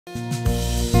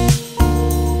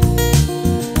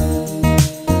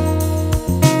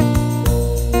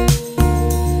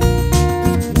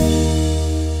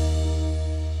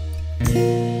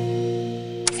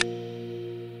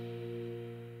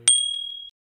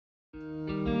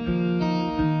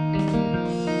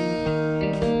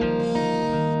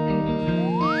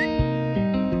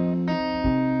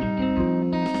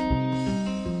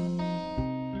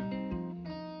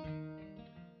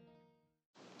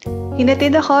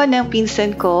Hinatid ako ng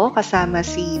pinsan ko kasama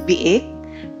si Biik,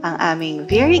 ang aming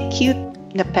very cute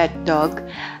na pet dog,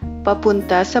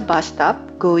 papunta sa bus stop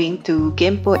going to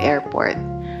Gimpo Airport.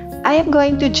 I am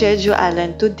going to Jeju Air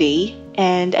today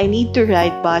and I need to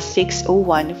ride bus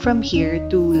 601 from here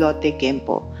to Lotte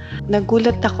Gimpo.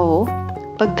 Nagulat ako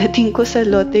pagdating ko sa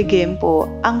Lotte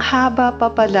Gimpo, ang haba pa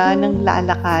pala ng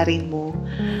lalakarin mo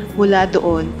mula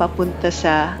doon papunta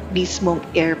sa mismong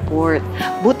airport.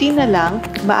 Buti na lang,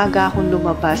 maaga akong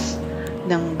lumabas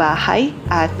ng bahay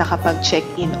at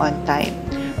nakapag-check-in on time.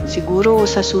 Siguro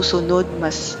sa susunod,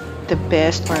 mas the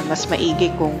best or mas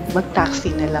maigi kung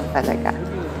mag-taxi na lang talaga.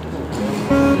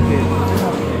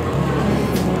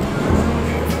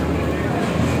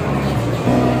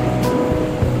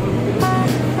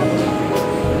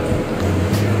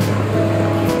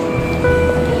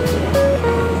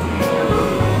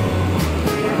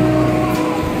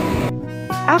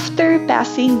 After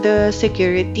passing the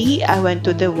security, I went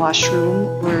to the washroom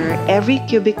where every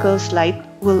cubicle's light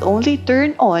will only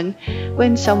turn on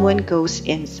when someone goes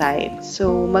inside.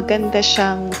 So, maganda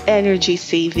siyang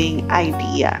energy-saving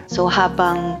idea. So,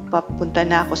 habang papunta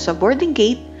na ako sa boarding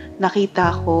gate,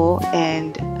 nakita ko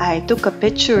and I took a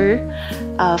picture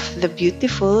of the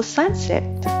beautiful sunset.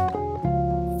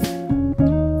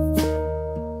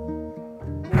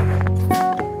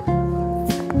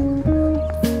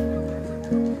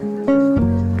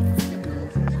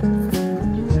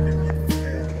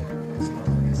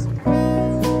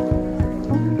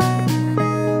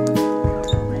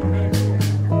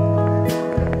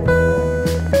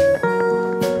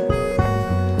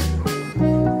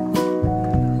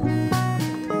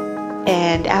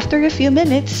 And after a few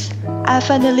minutes, I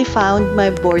finally found my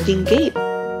boarding gate.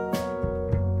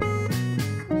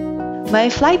 My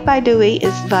flight, by the way,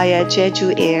 is via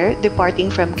Jeju Air,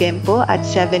 departing from Gimpo at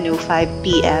 7:05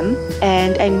 p.m.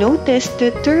 And I noticed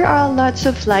that there are lots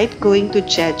of flights going to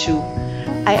Jeju.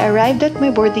 I arrived at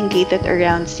my boarding gate at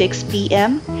around 6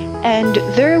 p.m. and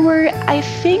there were, I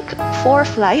think, 4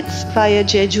 flights via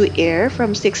Jeju Air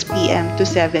from 6 p.m. to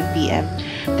 7 p.m.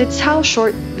 That's how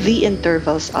short the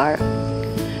intervals are.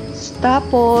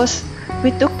 Tapos, we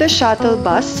took the shuttle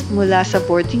bus mula sa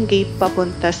boarding gate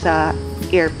papunta sa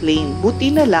airplane.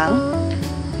 Buti na lang,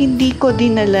 hindi ko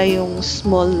dinala yung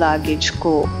small luggage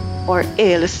ko or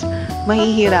else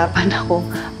mahihirapan akong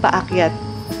paakyat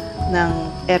ng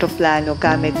eroplano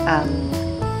gamit ang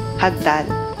hagdan.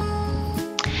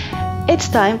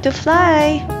 It's time to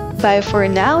fly! Bye for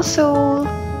now, Seoul!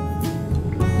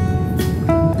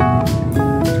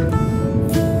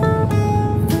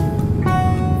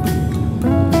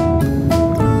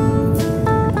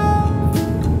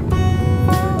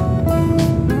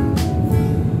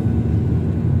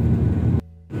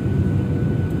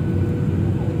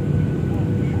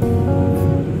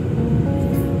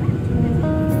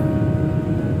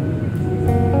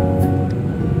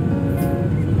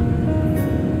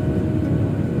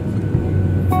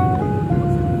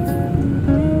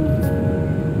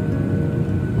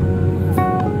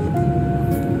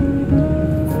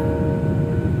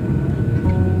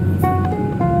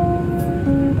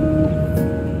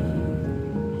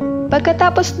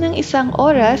 Pagkatapos ng isang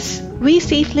oras, we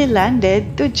safely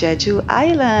landed to Jeju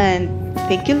Island.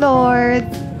 Thank you, Lord!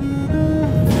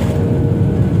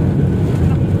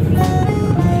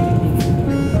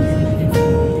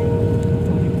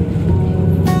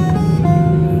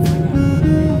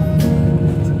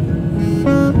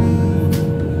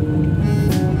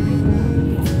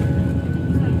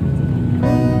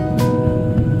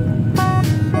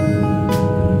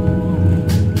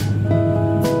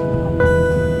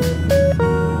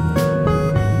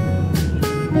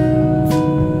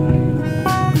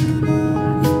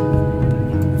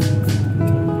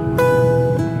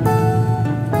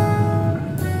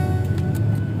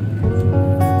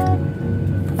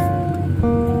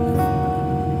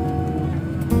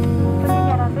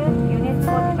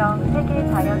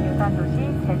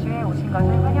 제주에 오신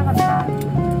것을 환영합니다.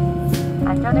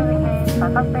 안전을 위해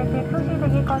좌석 벨트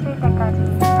표시등이 꺼질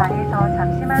때까지 자리에서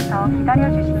잠시만 더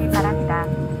기다려 주시기 바랍니다.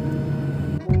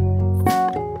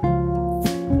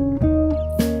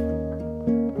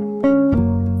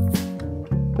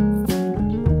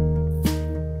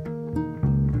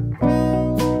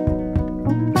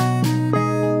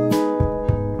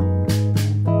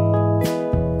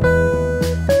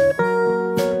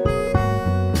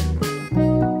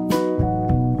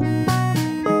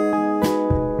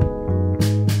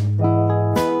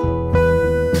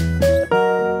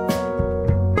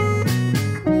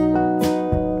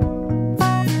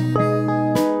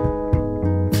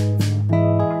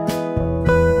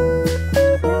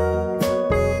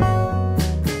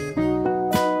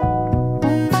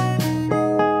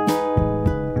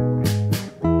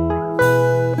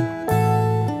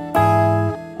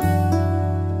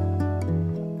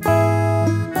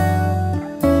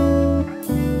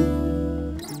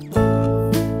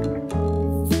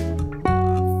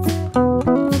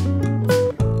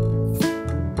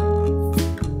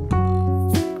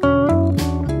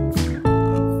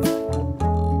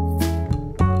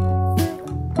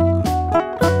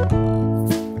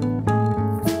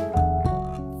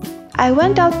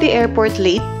 got the airport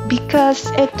late because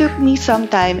it took me some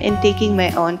time in taking my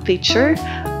own picture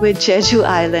with Jeju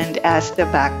Island as the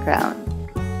background.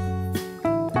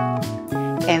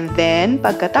 And then,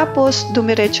 pagkatapos,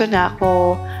 dumiretso na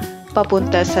ako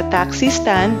papunta sa taxi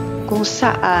stand kung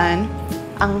saan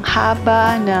ang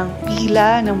haba ng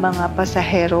pila ng mga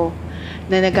pasahero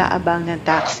na nag-aabang ng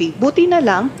taxi. Buti na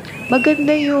lang,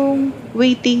 maganda yung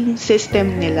waiting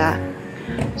system nila.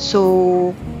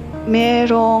 So,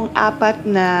 merong 4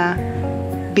 na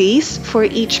base for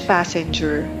each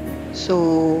passenger.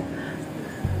 So,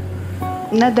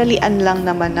 nadalian lang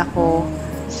naman ako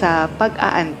sa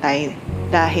pag-aantay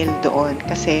dahil doon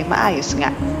kasi maayos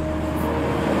nga.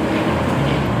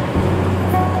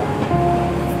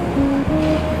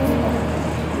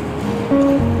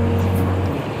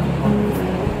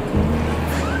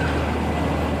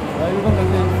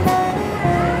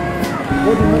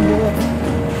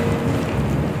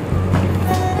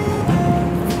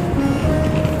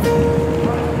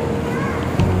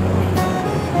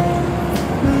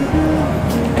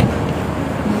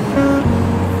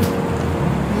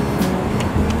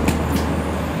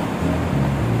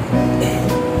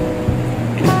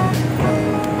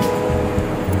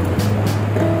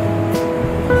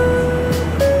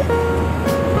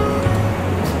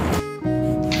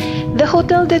 The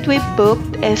hotel that we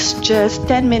booked is just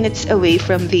 10 minutes away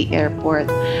from the airport.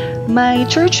 My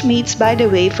churchmates, by the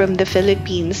way, from the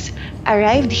Philippines,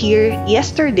 arrived here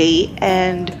yesterday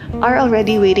and are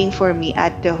already waiting for me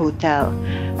at the hotel.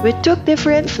 We took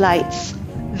different flights.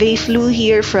 They flew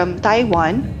here from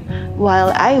Taiwan,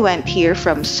 while I went here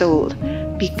from Seoul,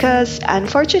 because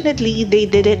unfortunately they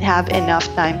didn't have enough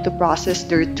time to process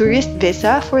their tourist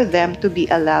visa for them to be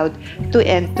allowed to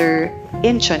enter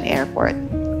Incheon Airport.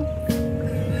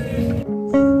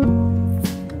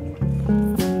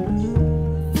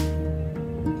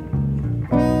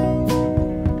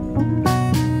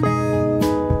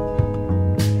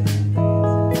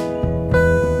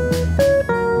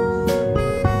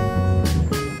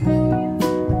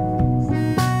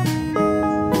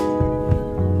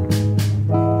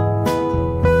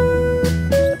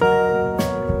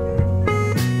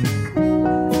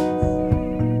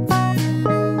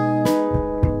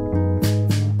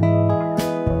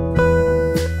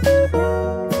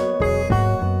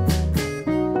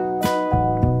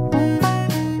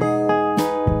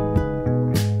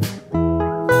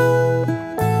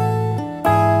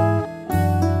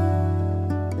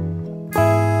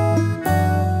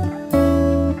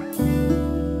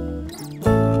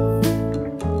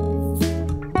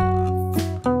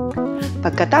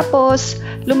 Pagkatapos,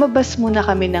 lumabas muna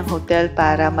kami ng hotel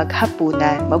para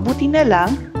maghapunan. Mabuti na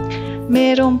lang,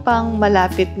 merong pang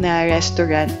malapit na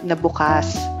restaurant na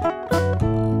bukas.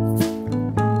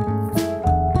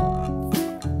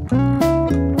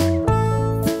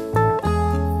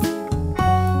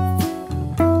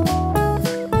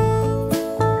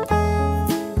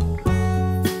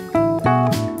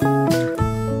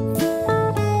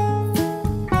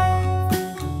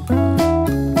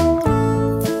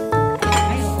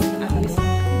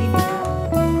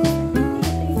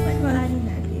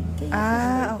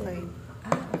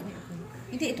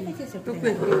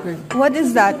 What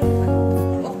is that?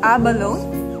 Abalone?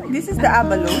 This is the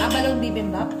abalone? Abalone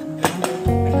bimbap.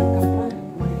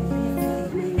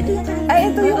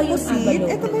 Ay, ito yung pusit.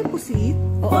 Ito ba yung pusit?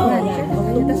 Oo, yan.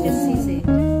 Tapos yung sisi.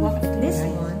 This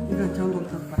one.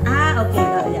 Ah, okay.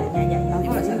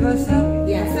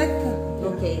 Yan.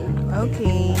 Okay.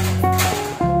 Okay.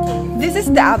 This is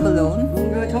the abalone.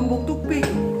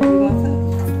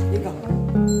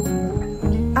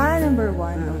 Ah, number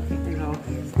 1.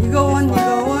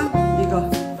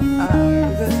 Okay.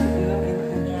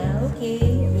 Yeah, okay.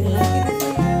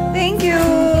 Thank you.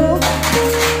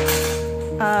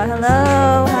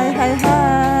 Hello. Hi.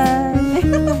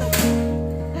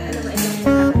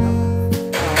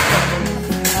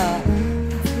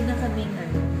 Hindi na kami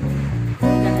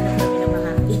naghahanap kami ng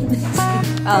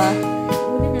makakain.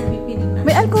 Una namin pinunta.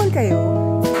 May alcohol kayo?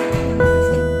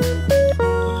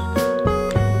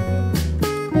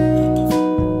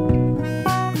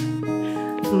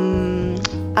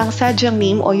 Ang sadyang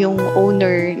name o yung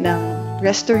owner ng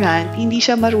restaurant, hindi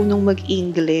siya marunong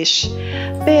mag-English.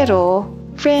 Pero,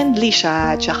 friendly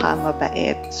siya, tsaka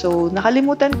mabait. So,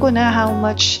 nakalimutan ko na how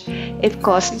much it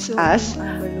costs us.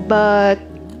 But,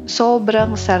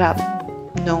 sobrang sarap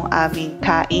nung aming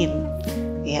kain.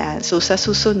 Yan. So, sa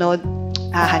susunod,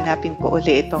 hahanapin ko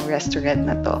uli itong restaurant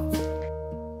na to.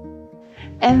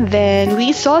 And then,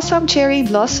 we saw some cherry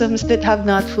blossoms that have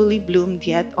not fully bloomed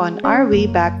yet on our way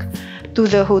back to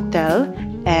the hotel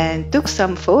and took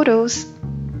some photos.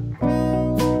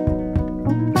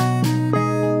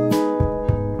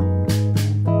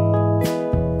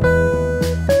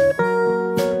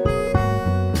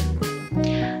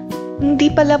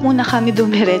 hindi pala muna kami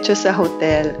dumiretso sa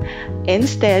hotel.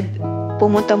 Instead,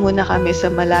 pumunta muna kami sa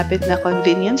malapit na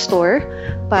convenience store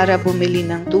para bumili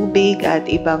ng tubig at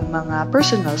ibang mga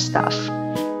personal stuff.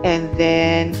 And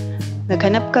then,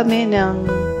 naghanap kami ng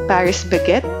Paris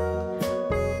Baguette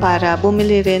para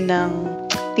bumili rin ng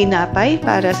tinapay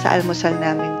para sa almusal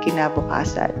namin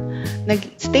kinabukasan.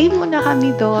 Nag-stay muna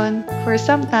kami doon for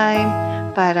some time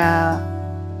para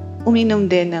uminom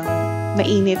din ng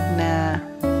mainit na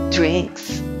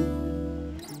drinks.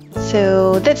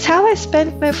 So, that's how I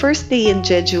spent my first day in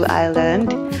Jeju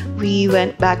Island. We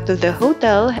went back to the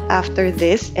hotel after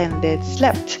this and then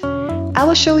slept. I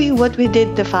will show you what we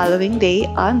did the following day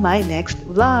on my next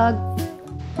vlog.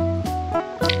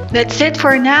 That's it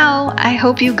for now. I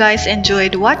hope you guys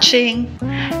enjoyed watching.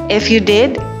 If you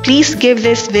did, please give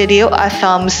this video a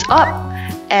thumbs up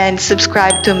and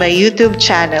subscribe to my YouTube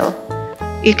channel.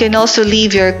 You can also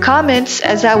leave your comments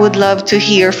as I would love to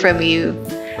hear from you.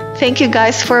 Thank you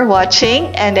guys for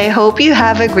watching and I hope you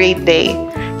have a great day.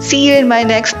 See you in my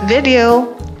next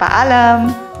video.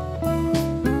 Paalam!